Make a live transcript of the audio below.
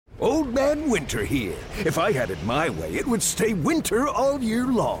Old Man Winter here. If I had it my way, it would stay winter all year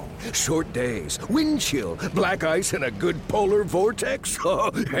long. Short days, wind chill, black ice, and a good polar vortex.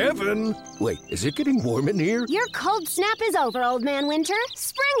 Oh, heaven! Wait, is it getting warm in here? Your cold snap is over, Old Man Winter.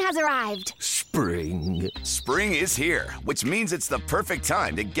 Spring has arrived. Spring. Spring is here, which means it's the perfect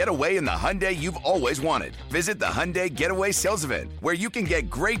time to get away in the Hyundai you've always wanted. Visit the Hyundai Getaway Sales Event, where you can get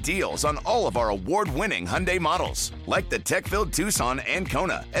great deals on all of our award-winning Hyundai models, like the tech-filled Tucson and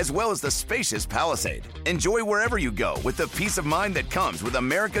Kona, as well as the spacious Palisade. Enjoy wherever you go with the peace of mind that comes with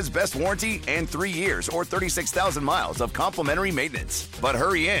America's best warranty and 3 years or 36,000 miles of complimentary maintenance. But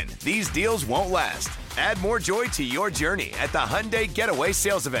hurry in, these deals won't last. Add more joy to your journey at the Hyundai Getaway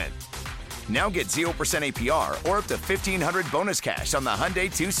Sales Event. Now get 0% APR or up to $1,500 bonus cash on the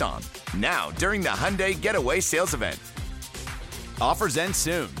Hyundai Tucson. Now, during the Hyundai Getaway Sales Event. Offers end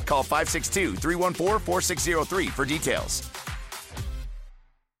soon. Call 562-314-4603 for details.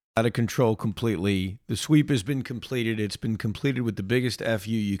 Out of control completely. The sweep has been completed. It's been completed with the biggest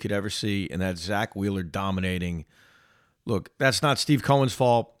FU you could ever see, and that's Zach Wheeler dominating. Look, that's not Steve Cohen's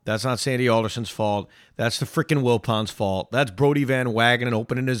fault. That's not Sandy Alderson's fault. That's the frickin' Wilpons' fault. That's Brody Van Wagenen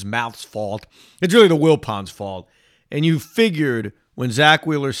opening his mouth's fault. It's really the Wilpons' fault. And you figured when Zach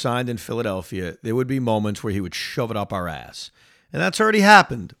Wheeler signed in Philadelphia, there would be moments where he would shove it up our ass. And that's already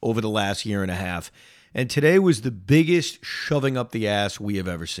happened over the last year and a half. And today was the biggest shoving up the ass we have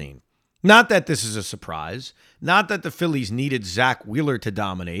ever seen. Not that this is a surprise. Not that the Phillies needed Zach Wheeler to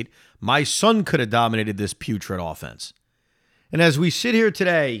dominate. My son could have dominated this putrid offense. And as we sit here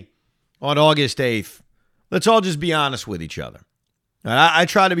today on August 8th, let's all just be honest with each other. I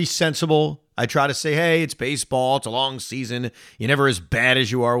try to be sensible. I try to say, hey, it's baseball. It's a long season. You're never as bad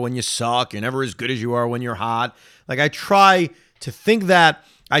as you are when you suck. You're never as good as you are when you're hot. Like, I try to think that.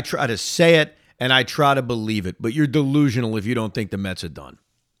 I try to say it, and I try to believe it. But you're delusional if you don't think the Mets are done.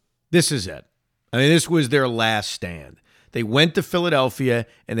 This is it. I mean, this was their last stand. They went to Philadelphia,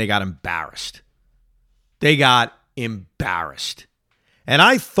 and they got embarrassed. They got embarrassed. And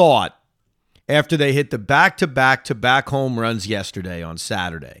I thought after they hit the back-to-back-to-back home runs yesterday on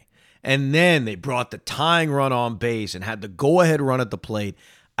Saturday, and then they brought the tying run on base and had the go-ahead run at the plate,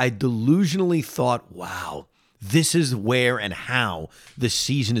 I delusionally thought, wow, this is where and how the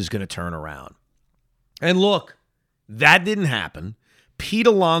season is going to turn around. And look, that didn't happen. Pete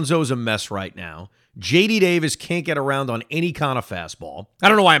Alonso's a mess right now. J.D. Davis can't get around on any kind of fastball. I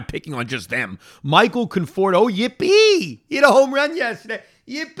don't know why I'm picking on just them. Michael Conforto, yippee! He hit a home run yesterday.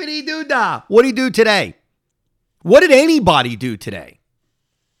 Yippity-doo-dah. What did he do today? What did anybody do today?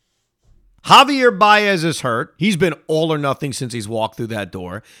 Javier Baez is hurt. He's been all or nothing since he's walked through that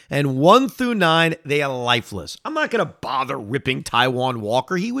door. And 1 through 9, they are lifeless. I'm not going to bother ripping Taijuan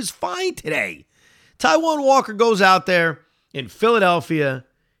Walker. He was fine today. Taijuan Walker goes out there in Philadelphia,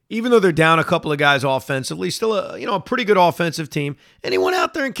 even though they're down a couple of guys offensively, still a pretty good offensive team, and he went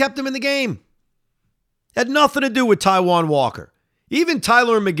out there and kept him in the game. Had nothing to do with Taijuan Walker. Even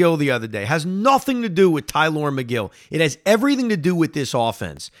Tyler McGill the other day has nothing to do with Tyler McGill. It has everything to do with this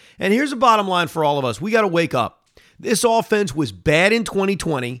offense. And here's the bottom line for all of us. We got to wake up. This offense was bad in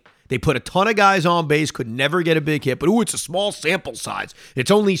 2020. They put a ton of guys on base, could never get a big hit, but it's a small sample size.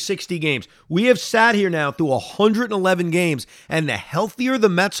 It's only 60 games. We have sat here now through 111 games, and the healthier the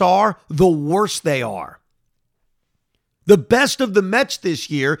Mets are, the worse they are. The best of the Mets this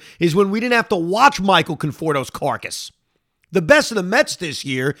year is when we didn't have to watch Michael Conforto's carcass. The best of the Mets this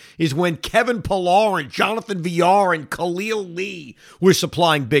year is when Kevin Pillar and Jonathan Villar and Khalil Lee were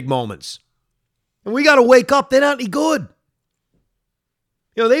supplying big moments. And we got to wake up. They're not any good.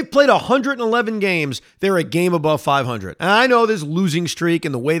 You know, they've played 111 games. They're a game above 500. And I know this losing streak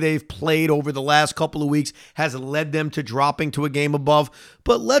and the way they've played over the last couple of weeks has led them to dropping to a game above.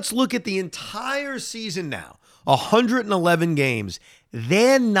 But let's look at the entire season now. 111 games.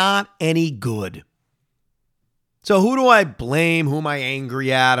 They're not any good. So who do I blame? Who am I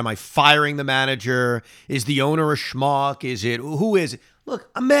angry at? Am I firing the manager? Is the owner a schmuck? Who is it? Look,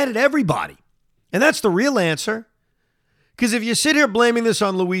 I'm mad at everybody. And that's the real answer. Because if you sit here blaming this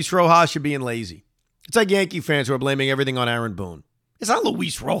on Luis Rojas, you're being lazy. It's like Yankee fans who are blaming everything on Aaron Boone. It's not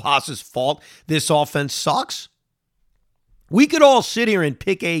Luis Rojas' fault this offense sucks. We could all sit here and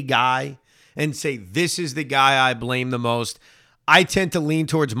pick a guy and say, this is the guy I blame the most. I tend to lean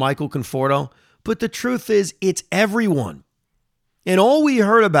towards Michael Conforto, but the truth is it's everyone. And all we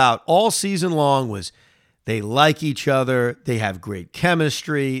heard about all season long was they like each other, they have great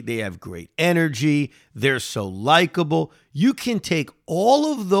chemistry, they have great energy, they're so likable. You can take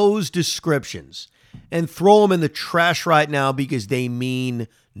all of those descriptions and throw them in the trash right now because they mean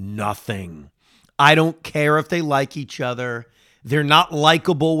nothing. I don't care if they like each other. They're not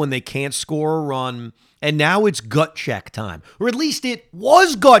likable when they can't score a run. And now it's gut check time. Or at least it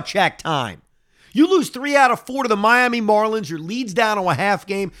was gut check time. You lose 3 out of 4 to the Miami Marlins. Your lead's down to a half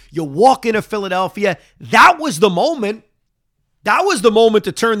game. You walk into Philadelphia. That was the moment. That was the moment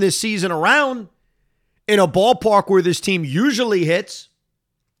to turn this season around in a ballpark where this team usually hits.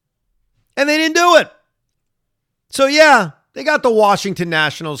 And they didn't do it. So, yeah, they got the Washington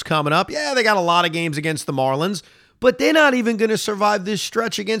Nationals coming up. Yeah, they got a lot of games against the Marlins. But they're not even going to survive this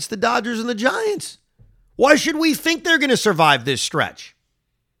stretch against the Dodgers and the Giants. Why should we think they're going to survive this stretch?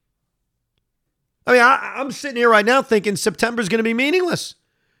 I mean, I'm sitting here right now thinking September's going to be meaningless.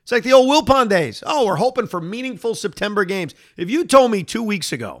 It's like the old Wilpon days. Oh, we're hoping for meaningful September games. If you told me 2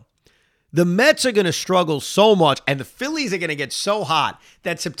 weeks ago the Mets are going to struggle so much and the Phillies are going to get so hot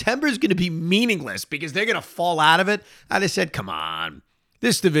that September is going to be meaningless because they're going to fall out of it, I'd have said, come on,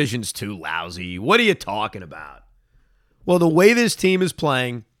 this division's too lousy. What are you talking about? Well, the way this team is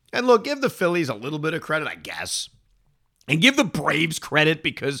playing, and look, give the Phillies a little bit of credit, I guess. And give the Braves credit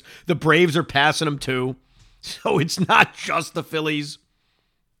because the Braves are passing them too. So it's not just the Phillies.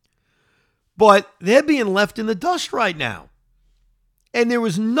 But they're being left in the dust right now. And there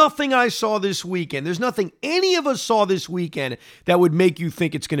was nothing I saw this weekend. There's nothing any of us saw this weekend that would make you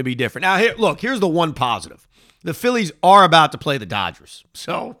think it's going to be different. Now, here's the one positive. The Phillies are about to play the Dodgers.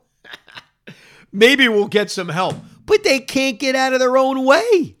 So maybe we'll get some help. But they can't get out of their own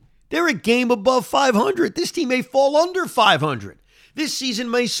way. They're a game above 500. This team may fall under 500. This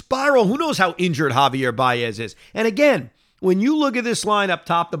season may spiral. Who knows how injured Javier Baez is? And again, when you look at this lineup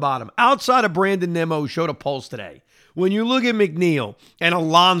top to bottom, outside of Brandon Nimmo, who showed a pulse today, when you look at McNeil and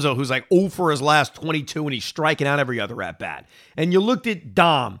Alonso, who's like 0 for his last 22 and he's striking out every other at-bat, and you looked at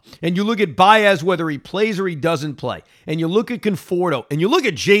Dom, and you look at Baez, whether he plays or he doesn't play, and you look at Conforto, and you look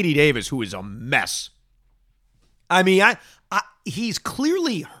at J.D. Davis, who is a mess. I mean, he's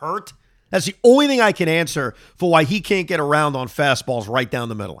clearly hurt. That's the only thing I can answer for why he can't get around on fastballs right down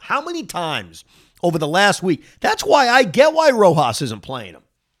the middle. How many times over the last week? That's why I get why Rojas isn't playing him.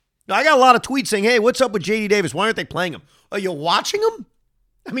 Now, I got a lot of tweets saying, hey, what's up with J.D. Davis? Why aren't they playing him? Are you watching him?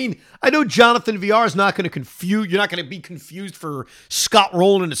 I mean, I know Jonathan Villar is not going to confuse. You're not going to be confused for Scott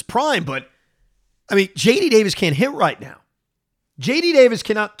Rowland in his prime, but, I mean, J.D. Davis can't hit right now. J.D. Davis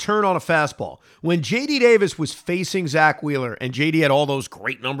cannot turn on a fastball. When J.D. Davis was facing Zach Wheeler and J.D. had all those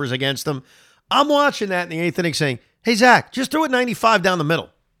great numbers against him, I'm watching that in the 8th inning saying, hey, Zach, just throw it 95 down the middle.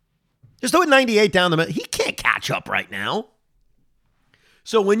 Just throw it 98 down the middle. He can't catch up right now.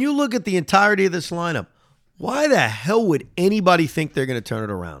 So when you look at the entirety of this lineup, why the hell would anybody think they're going to turn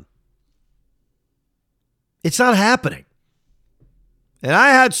it around? It's not happening. And I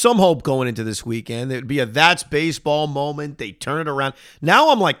had some hope going into this weekend. There'd be a that's baseball moment. They turn it around. Now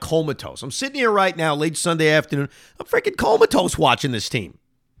I'm like comatose. I'm sitting here right now, late Sunday afternoon. I'm freaking comatose watching this team.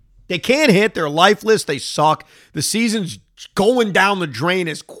 They can't hit. They're lifeless. They suck. The season's going down the drain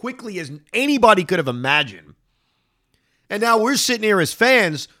as quickly as anybody could have imagined. And now we're sitting here as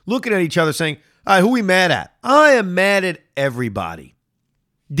fans looking at each other saying, all right, who are we mad at? I am mad at everybody.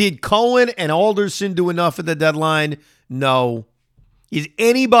 Did Cohen and Alderson do enough at the deadline? No. Is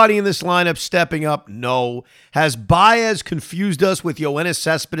anybody in this lineup stepping up? No. Has Baez confused us with Yoenis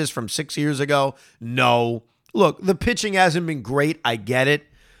Cespedes from 6 years ago? No. Look, the pitching hasn't been great. I get it.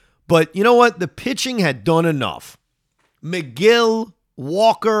 But you know what? The pitching had done enough. McGill,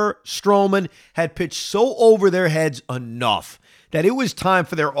 Walker, Stroman had pitched so over their heads enough that it was time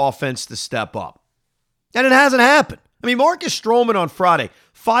for their offense to step up. And it hasn't happened. I mean, Marcus Stroman on Friday,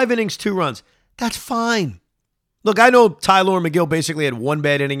 5 innings, 2 runs. That's fine. Look, I know Tyler McGill basically had 1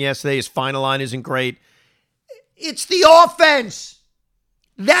 bad inning yesterday. His final line isn't great. It's the offense.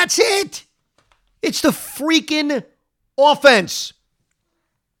 That's it. It's the freaking offense.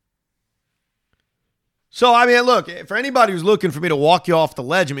 So, I mean, look, for anybody who's looking for me to walk you off the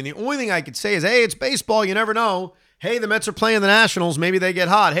ledge, I mean, the only thing I could say is, hey, it's baseball. You never know. Hey, the Mets are playing the Nationals. Maybe they get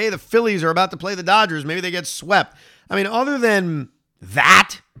hot. Hey, the Phillies are about to play the Dodgers. Maybe they get swept. I mean, other than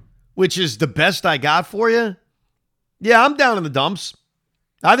that, which is the best I got for you, yeah, I'm down in the dumps.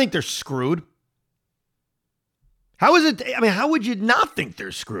 I think they're screwed. How is it? I mean, how would you not think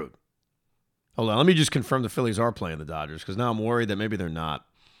they're screwed? Hold on, let me just confirm the Phillies are playing the Dodgers because now I'm worried that maybe they're not.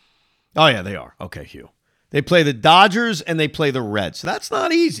 Oh, yeah, they are. Okay, Hugh. They play the Dodgers and they play the Reds. So that's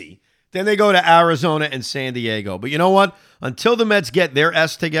not easy. Then they go to Arizona and San Diego. But you know what? Until the Mets get their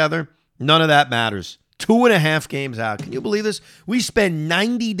S together, none of that matters. 2.5 games out. Can you believe this? We spend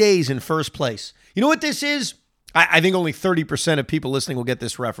 90 days in first place. You know what this is? I think only 30% of people listening will get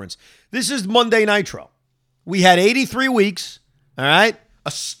this reference. This is Monday Nitro. We had 83 weeks, all right?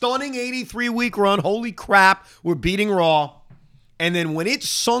 A stunning 83-week run. Holy crap, we're beating Raw. And then when it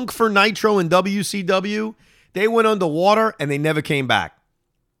sunk for Nitro and WCW, they went underwater and they never came back.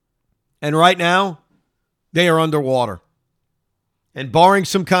 And right now, they are underwater. And barring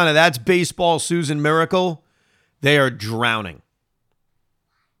some kind of that's baseball Susan miracle, they are drowning.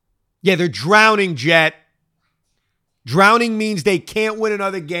 Yeah, they're drowning, Jet. Drowning means they can't win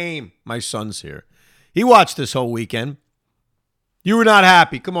another game. My son's here. He watched this whole weekend. You were not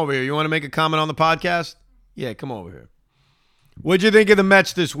happy. Come over here. You want to make a comment on the podcast? Yeah, come over here. What'd you think of the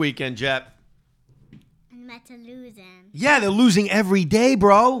Mets this weekend, Jet? The Mets are losing. Yeah, they're losing every day,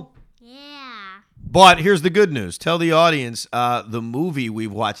 bro. Yeah. But here's the good news. Tell the audience the movie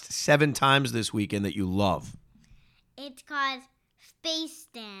we've watched 7 times this weekend that you love. It's called Space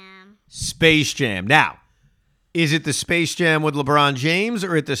Jam. Space Jam. Now, is it the Space Jam with LeBron James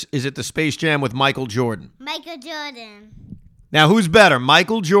or is it the Space Jam with Michael Jordan? Michael Jordan. Now, who's better,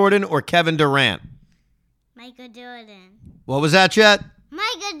 Michael Jordan or Kevin Durant? Michael Jordan. What was that, Jet?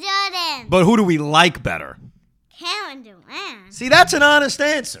 Michael Jordan. But who do we like better? Kevin Durant. See, that's an honest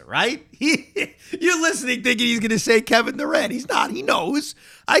answer, right? You're listening thinking he's going to say Kevin Durant. He's not. He knows.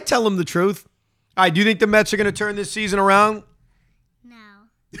 I tell him the truth. All right, do you think the Mets are going to turn this season around? No.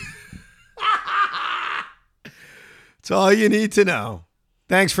 That's all you need to know.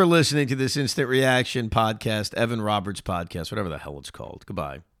 Thanks for listening to this Instant Reaction podcast, Evan Roberts podcast, whatever the hell it's called.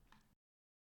 Goodbye.